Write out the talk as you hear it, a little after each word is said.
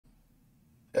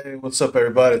Hey, what's up,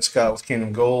 everybody? It's Scott with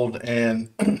Kingdom Gold, and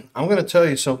I'm going to tell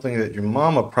you something that your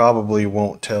mama probably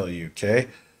won't tell you, okay?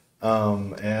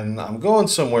 And I'm going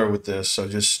somewhere with this, so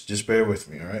just bear with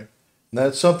me, all right? And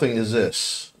that something is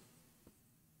this.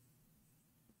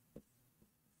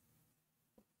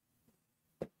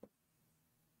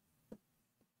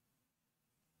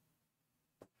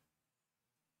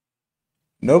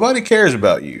 Nobody cares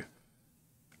about you,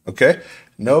 okay?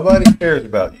 Nobody cares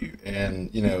about you.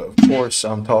 And, of course,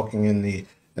 I'm talking in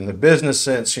the business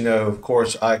sense, of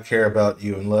course I care about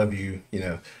you and love you.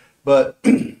 But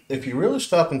if you really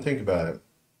stop and think about it,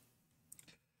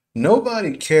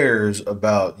 nobody cares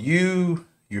about you,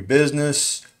 your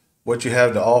business, what you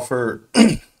have to offer,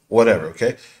 whatever,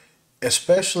 okay?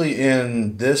 Especially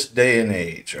in this day and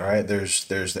age, all right? There's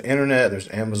the internet, there's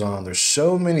Amazon, there's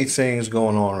so many things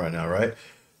going on right now, right?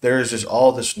 There's just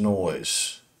all this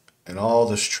noise and all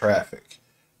this traffic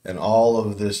and all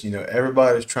of this,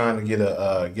 everybody's trying to get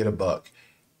a buck.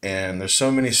 And there's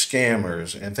so many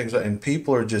scammers and things like, and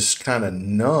people are just kind of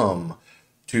numb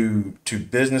to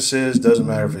businesses. Doesn't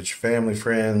matter if it's your family,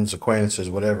 friends, acquaintances,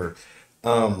 whatever.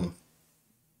 Um,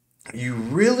 you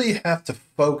really have to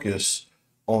focus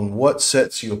on what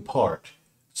sets you apart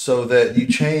so that you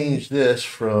change this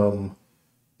from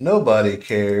nobody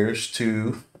cares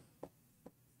to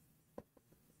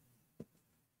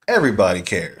everybody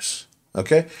cares.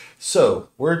 Okay? So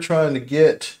we're trying to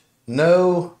get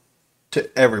no to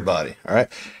everybody. All right.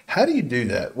 How do you do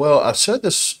that? Well, I've said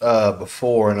this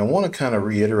before, and I want to kind of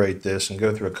reiterate this and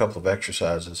go through a couple of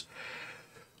exercises.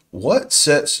 What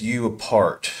sets you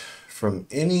apart from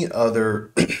any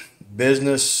other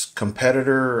business,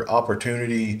 competitor,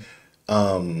 opportunity?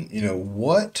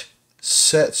 What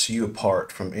sets you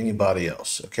apart from anybody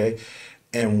else? Okay.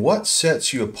 And what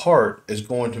sets you apart is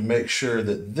going to make sure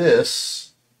that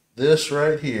this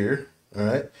right here, all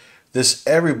right, this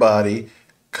everybody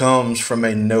comes from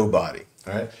a nobody.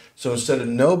 All right. So instead of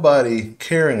nobody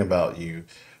caring about you,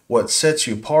 what sets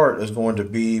you apart is going to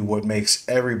be what makes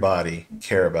everybody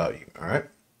care about you. All right.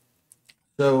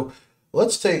 So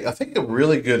let's take, I think a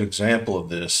really good example of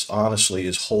this, honestly,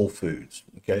 is Whole Foods.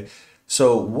 Okay.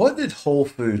 So what did Whole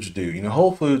Foods do?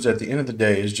 Whole Foods at the end of the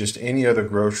day is just any other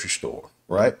grocery store,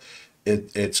 right?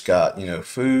 It's got,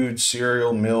 food,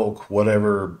 cereal, milk,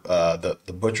 whatever,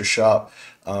 the butcher shop,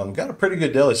 got a pretty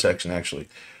good deli section actually.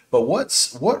 But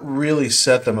what really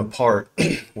set them apart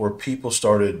where people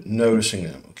started noticing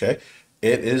them, okay?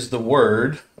 It is the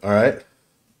word, all right,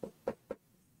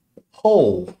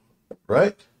 whole,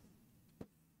 right?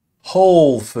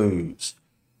 Whole Foods.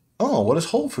 Oh, what does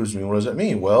Whole Foods mean? What does that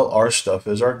mean? Well, our stuff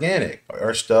is organic.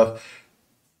 Our stuff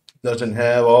doesn't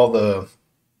have all the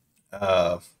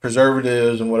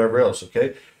preservatives and whatever else.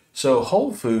 Okay, so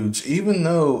Whole Foods, even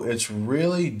though it's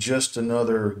really just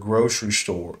another grocery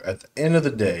store, at the end of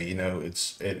the day,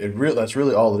 that's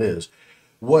really all it is.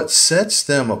 What sets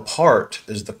them apart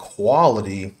is the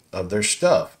quality of their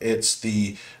stuff. It's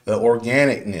the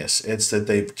organicness. It's that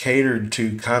they've catered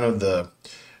to kind of the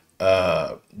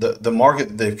market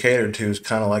that they've catered to is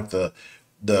kind of like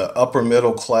the upper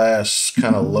middle class,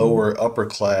 kind of lower upper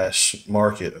class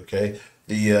market. Okay,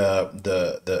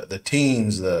 the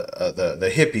teens,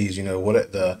 the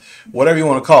hippies, whatever you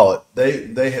want to call it,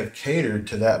 they have catered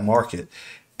to that market,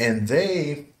 and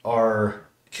they are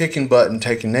kicking butt and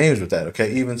taking names with that.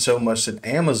 Okay, even so much that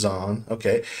Amazon,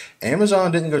 okay,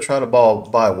 Amazon didn't go try to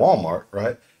buy Walmart,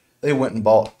 right? They went and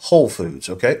bought Whole Foods.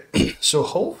 Okay, so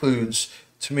Whole Foods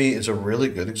to me is a really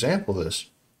good example of this.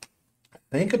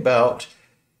 Think about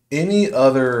any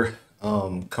other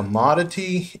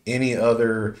commodity, any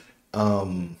other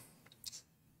um,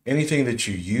 anything that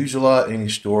you use a lot, any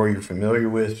store you're familiar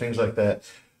with, things like that.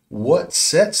 What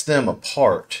sets them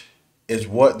apart is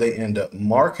what they end up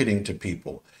marketing to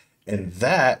people. And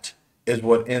that is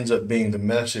what ends up being the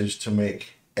message to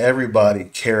make everybody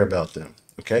care about them.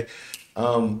 Okay.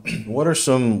 What are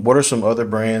some other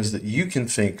brands that you can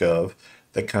think of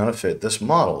that kind of fit this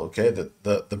model? Okay.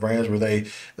 The brands where they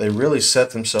really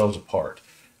set themselves apart.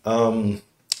 Um,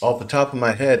 Off the top of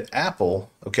my head, Apple,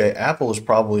 okay, Apple is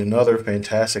probably another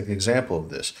fantastic example of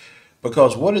this.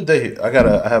 Because what did they, I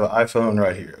have an iPhone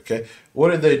right here, okay?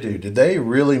 What did they do? Did they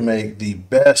really make the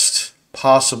best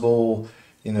possible,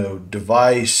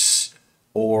 device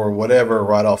or whatever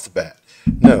right off the bat?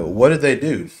 No. What did they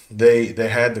do? They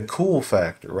had the cool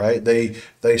factor, right?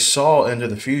 They saw into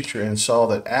the future and saw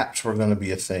that apps were going to be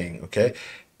a thing, okay?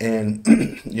 And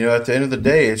at the end of the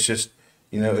day, it's just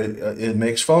it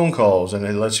makes phone calls and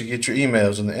it lets you get your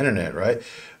emails on the internet, right?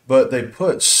 But they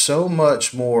put so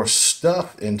much more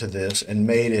stuff into this and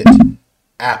made it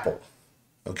Apple.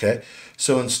 Okay.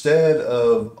 So instead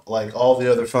of like all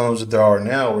the other phones that there are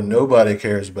now where nobody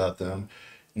cares about them,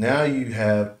 now you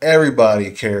have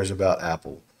everybody cares about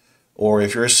Apple. Or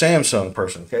if you're a Samsung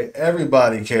person, okay,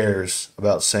 everybody cares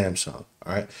about Samsung.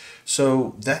 All right.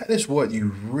 So that is what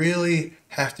you really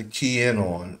have to key in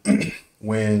on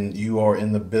when you are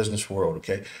in the business world.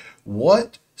 Okay.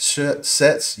 What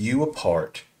sets you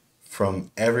apart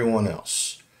from everyone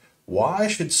else? Why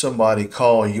should somebody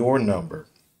call your number?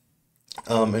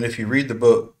 And if you read the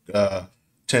book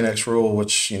 10X Rule,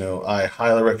 which I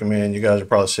highly recommend, you guys are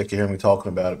probably sick of hearing me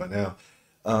talking about it by now.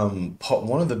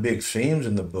 One of the big themes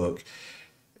in the book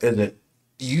is that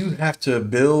you have to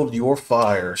build your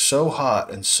fire so hot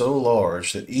and so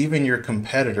large that even your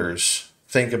competitors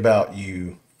think about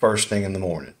you first thing in the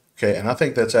morning. Okay, and I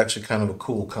think that's actually kind of a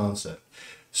cool concept.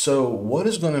 So, what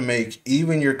is going to make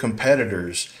even your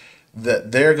competitors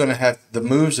that they're going to have the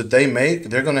moves that they make,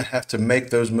 they're going to have to make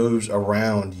those moves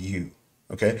around you.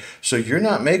 Okay. So you're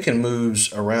not making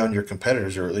moves around your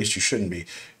competitors, or at least you shouldn't be.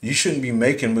 You shouldn't be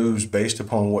making moves based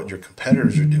upon what your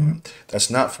competitors are doing. That's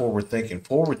not forward thinking.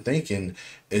 Forward thinking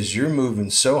is you're moving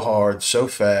so hard, so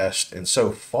fast, and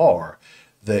so far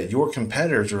that your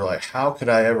competitors are like, how could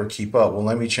I ever keep up? Well,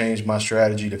 let me change my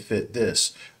strategy to fit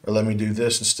this, or let me do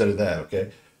this instead of that.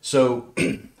 Okay. So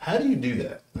how do you do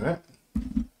that? All right.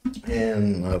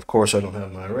 And of course I don't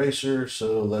have my eraser,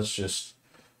 so let's just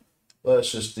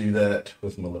do that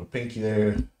with my little pinky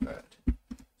there. All right.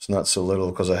 It's not so little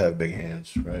because I have big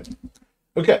hands, right?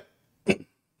 Okay.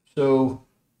 So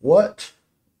what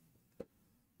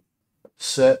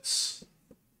sets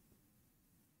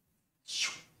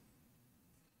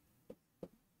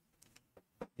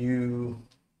you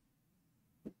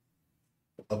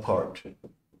apart?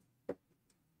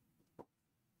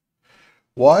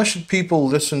 Why should people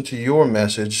listen to your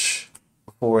message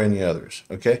before any others?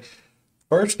 Okay.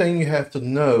 First thing you have to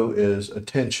know is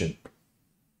attention.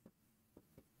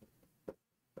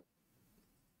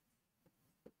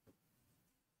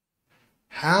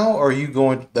 How are you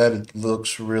going? That it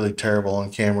looks really terrible on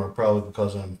camera, probably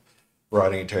because I'm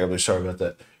writing it terribly. Sorry about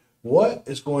that. What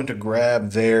is going to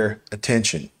grab their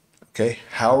attention? Okay,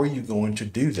 how are you going to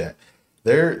do that?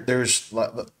 There's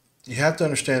you have to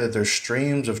understand that there's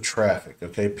streams of traffic.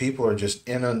 Okay, people are just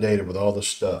inundated with all this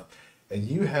stuff, and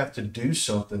you have to do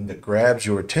something that grabs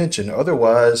your attention.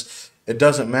 Otherwise, it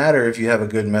doesn't matter if you have a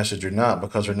good message or not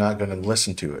because they're not going to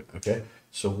listen to it. Okay,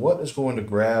 so what is going to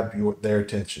grab their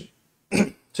attention?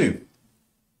 Two,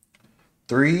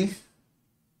 three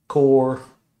core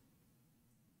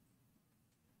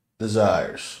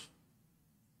desires.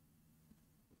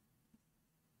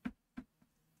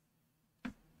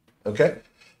 Okay?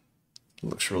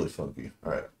 Looks really funky.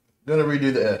 All right. Gonna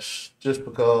redo the S just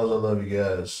because I love you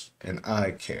guys and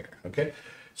I care. Okay?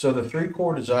 So the three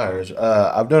core desires.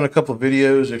 I've done a couple of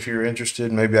videos. If you're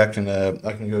interested, maybe I can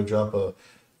go drop a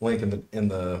link in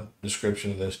the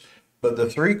description of this. But the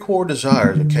three core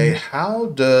desires, okay, how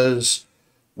does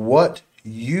what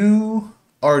you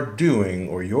are doing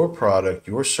or your product,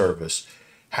 your service,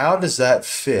 how does that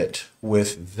fit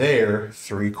with their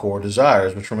three core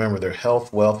desires, which remember they're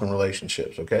health, wealth, and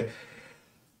relationships, okay?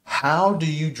 How do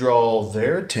you draw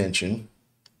their attention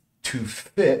to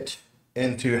fit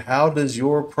into how does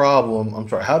your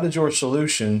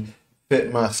solution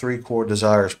fit my three core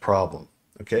desires problem?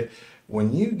 Okay.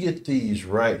 When you get these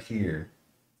right here,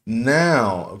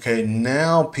 now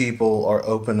people are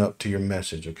open up to your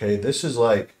message. Okay. This is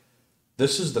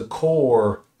the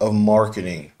core of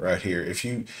marketing right here. If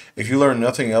you learn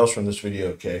nothing else from this video,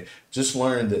 okay, just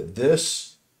learn that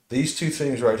these two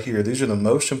things right here, these are the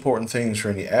most important things for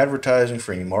any advertising,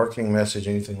 for any marketing message,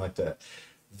 anything like that.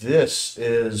 This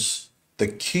is the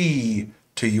key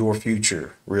to your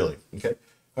future, really. Okay.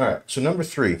 All right. So number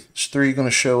three, is three going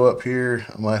to show up here?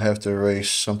 I might have to erase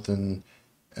something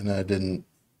and I didn't.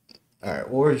 All right.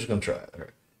 Well, we're just going to try it. All right.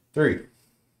 Three.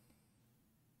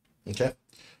 Okay.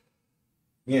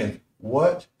 Again,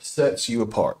 what sets you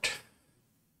apart?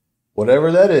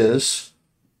 Whatever that is,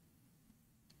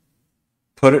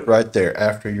 put it right there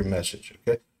after your message.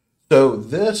 Okay. So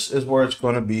this is where it's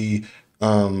going to be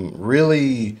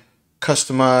really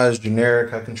customized,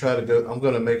 generic. I'm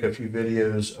going to make a few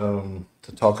videos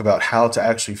to talk about how to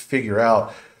actually figure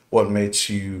out what makes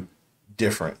you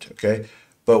different. Okay.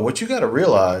 But what you got to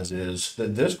realize is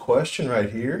that this question right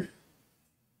here,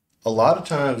 a lot of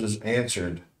times is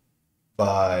answered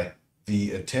by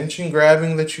the attention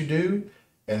grabbing that you do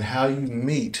and how you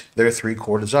meet their three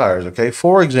core desires. Okay.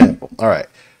 For example, all right,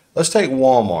 let's take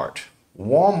Walmart.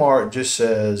 Walmart just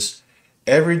says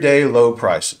everyday low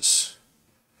prices.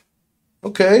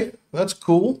 Okay, that's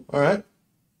cool. All right.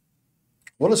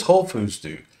 What does Whole Foods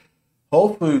do?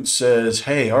 Whole Foods says,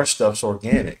 hey, our stuff's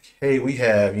organic. Hey, we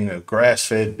have,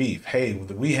 grass-fed beef. Hey,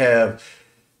 we have,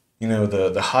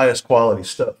 the highest quality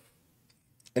stuff.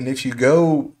 And if you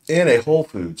go in a Whole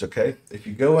Foods, okay, if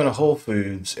you go in a Whole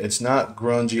Foods, it's not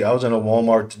grungy. I was in a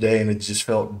Walmart today and it just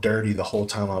felt dirty the whole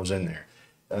time I was in there.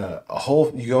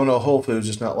 You go into a Whole Foods,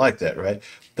 it's not like that, right?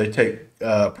 They take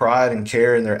pride and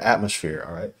care in their atmosphere,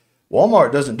 all right?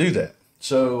 Walmart doesn't do that.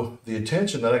 So the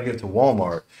attention that I give to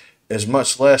Walmart is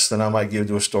much less than I might give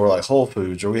to a store like Whole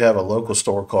Foods, or we have a local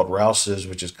store called Rouse's,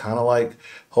 which is kind of like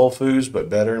Whole Foods,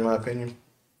 but better in my opinion.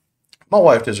 My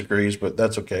wife disagrees, but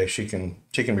that's okay. She can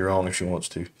be wrong if she wants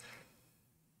to.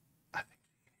 I think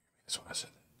that's what I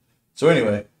said. So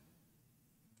anyway,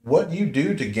 what you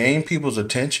do to gain people's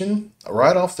attention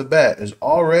right off the bat is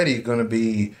already going to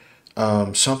be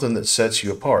something that sets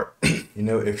you apart.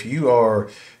 If you are,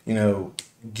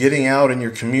 getting out in your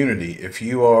community, if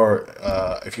you are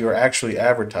actually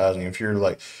advertising, if you're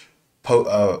like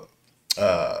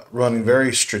running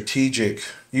very strategic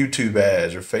YouTube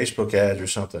ads or Facebook ads or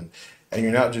something, and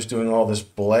you're not just doing all this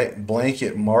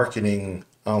blanket marketing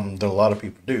that a lot of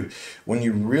people do. When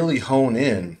you really hone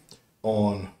in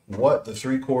on what the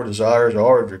three core desires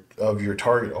are of your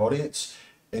target audience,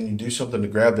 and you do something to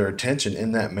grab their attention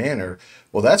in that manner,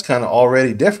 well, that's kind of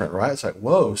already different, right? It's like,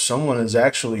 whoa, someone is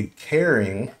actually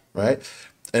caring, right,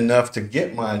 enough to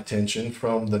get my attention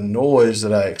from the noise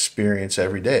that I experience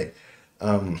every day.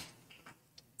 I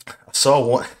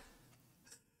saw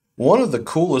one of the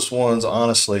coolest ones,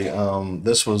 honestly.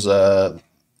 This was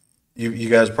you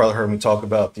guys probably heard me talk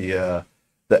about the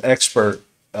expert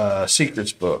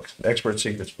secrets book, expert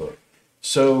secrets book.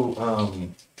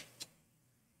 So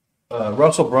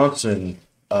Russell Brunson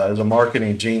is a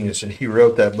marketing genius, and he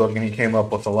wrote that book, and he came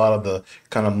up with a lot of the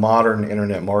kind of modern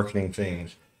internet marketing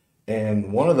things.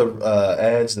 And one of the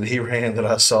ads that he ran that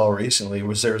I saw recently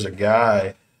was there was a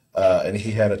guy, and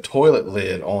he had a toilet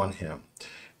lid on him.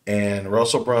 And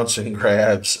Russell Brunson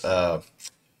grabs,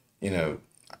 maybe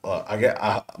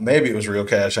it was real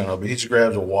cash, I don't know, but he just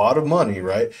grabs a wad of money,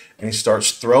 right? And he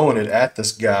starts throwing it at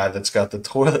this guy that's got the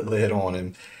toilet lid on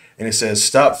him. And he says,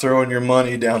 "Stop throwing your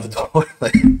money down the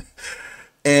toilet."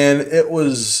 And it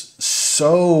was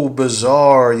so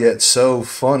bizarre, yet so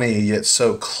funny, yet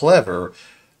so clever,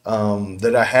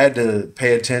 that I had to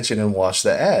pay attention and watch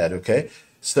the ad. Okay,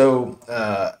 so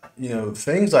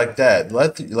things like that.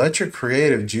 Let your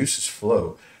creative juices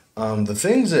flow. The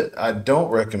things that I don't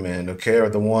recommend, okay, are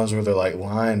the ones where they're like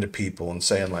lying to people and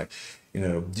saying like,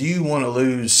 do you want to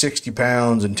lose 60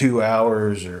 pounds in 2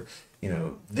 hours, or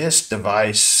this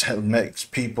device makes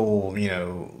people,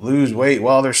 lose weight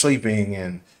while they're sleeping,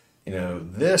 and,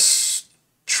 this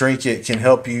trinket can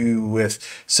help you with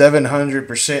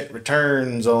 700%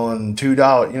 returns on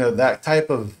 $2, that type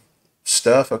of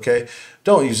stuff, okay?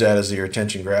 Don't use that as your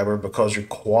attention grabber, because your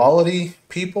quality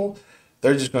people,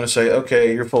 they're just going to say,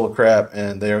 okay, you're full of crap,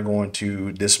 and they're going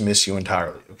to dismiss you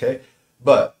entirely, okay?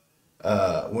 But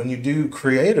when you do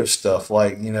creative stuff,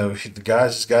 like, the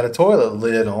guy's just got a toilet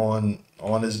lid on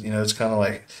his, it's kind of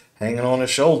like hanging on his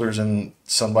shoulders, and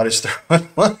somebody's throwing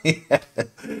money at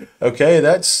it. Okay,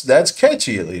 that's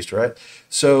catchy at least, right?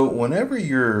 So whenever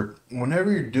you're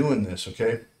doing this,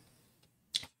 okay,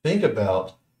 think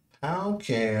about, how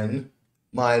can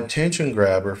my attention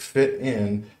grabber fit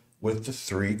in with the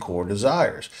three core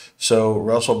desires? So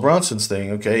Russell Brunson's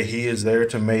thing, okay, he is there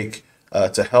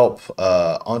to help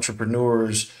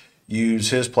entrepreneurs use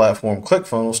his platform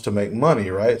ClickFunnels to make money,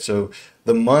 right? So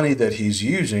the money that he's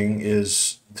using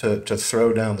is to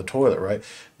throw down the toilet, right?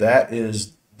 That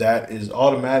is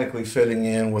automatically fitting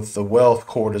in with the wealth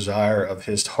core desire of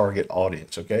his target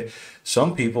audience, okay?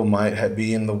 Some people might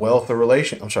be in the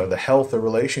the health of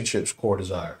relationships core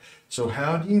desire. So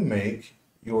how do you make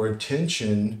your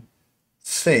attention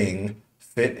thing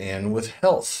fit in with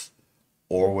health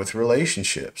or with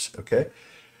relationships, okay?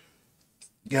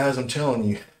 Guys, I'm telling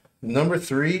you, number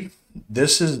 3,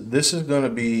 this is going to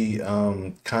be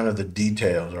kind of the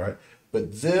details, all right?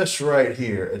 But this right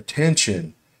here,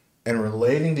 attention, and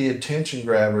relating the attention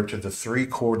grabber to the 3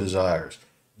 core desires,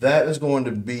 that is going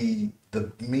to be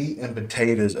the meat and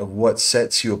potatoes of what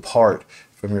sets you apart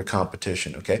from your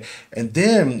competition, okay? And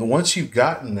then once you've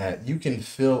gotten that, you can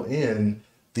fill in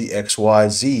the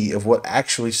XYZ of what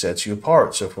actually sets you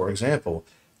apart. So for example,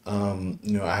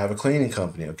 I have a cleaning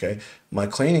company, okay? My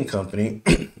cleaning company,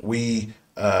 we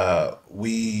have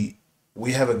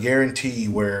a guarantee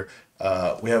where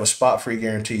we have a spot-free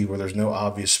guarantee where there's no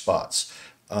obvious spots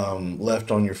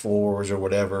left on your floors or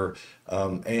whatever.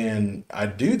 And I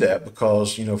do that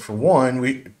because, for one,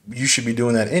 you should be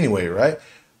doing that anyway, right?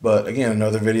 But again,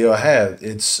 another video I have,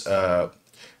 it's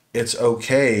it's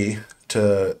okay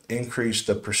to increase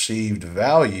the perceived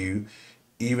value,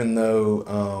 even though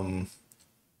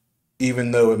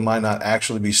it might not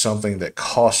actually be something that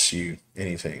costs you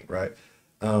anything, right?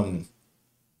 Um,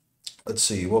 let's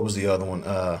see, what was the other one?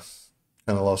 Kind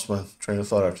of lost my train of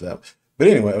thought after that. But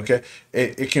anyway, okay,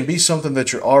 it can be something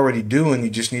that you're already doing. You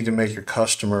just need to make your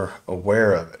customer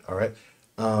aware of it. All right.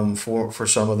 For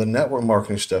some of the network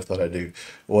marketing stuff that I do,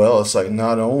 well, it's like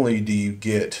not only do you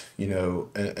get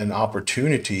an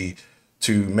opportunity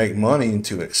to make money and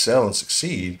to excel and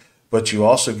succeed, but you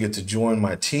also get to join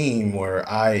my team where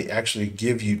I actually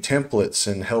give you templates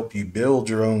and help you build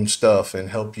your own stuff and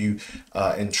help you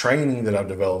in training that I've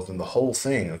developed and the whole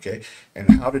thing, okay?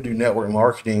 And how to do network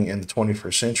marketing in the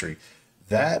 21st century.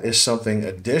 That is something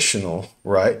additional,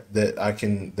 right?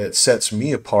 That sets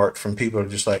me apart from people who are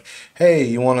just like, hey,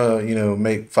 you want to,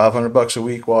 make $500 a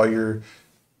week while you're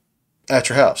at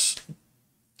your house.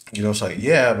 It's like,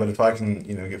 yeah, but if I can,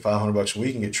 get $500 a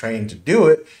week and get trained to do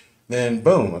it, then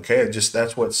boom, okay,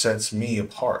 that's what sets me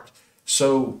apart.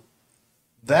 So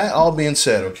that all being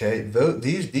said, okay,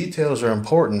 these details are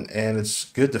important and it's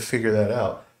good to figure that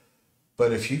out.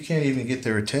 But if you can't even get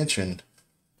their attention,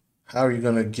 how are you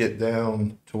going to get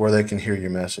down to where they can hear your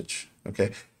message?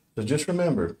 Okay, so just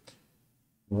remember,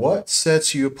 what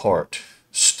sets you apart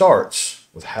starts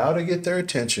with how to get their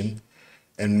attention,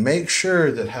 and make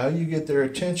sure that how you get their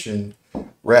attention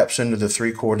wraps into the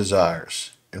three core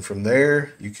desires. And from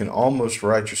there, you can almost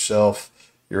write yourself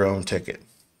your own ticket.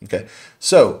 Okay,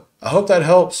 so I hope that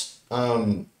helps.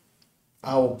 I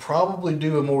will probably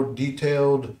do a more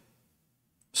detailed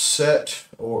set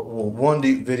or one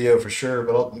deep video for sure,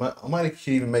 but I might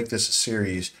even make this a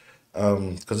series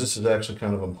because this is actually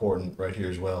kind of important right here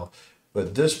as well.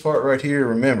 But this part right here,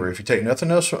 remember, if you take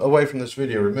nothing else away from this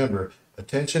video, remember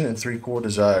attention and three core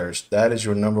desires. That is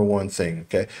your number one thing.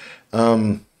 Okay.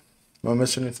 Am I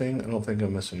missing anything? I don't think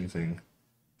I'm missing anything.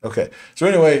 Okay. So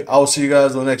anyway, I will see you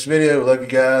guys in the next video. Love you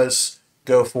guys.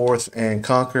 Go forth and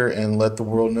conquer and let the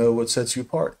world know what sets you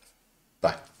apart.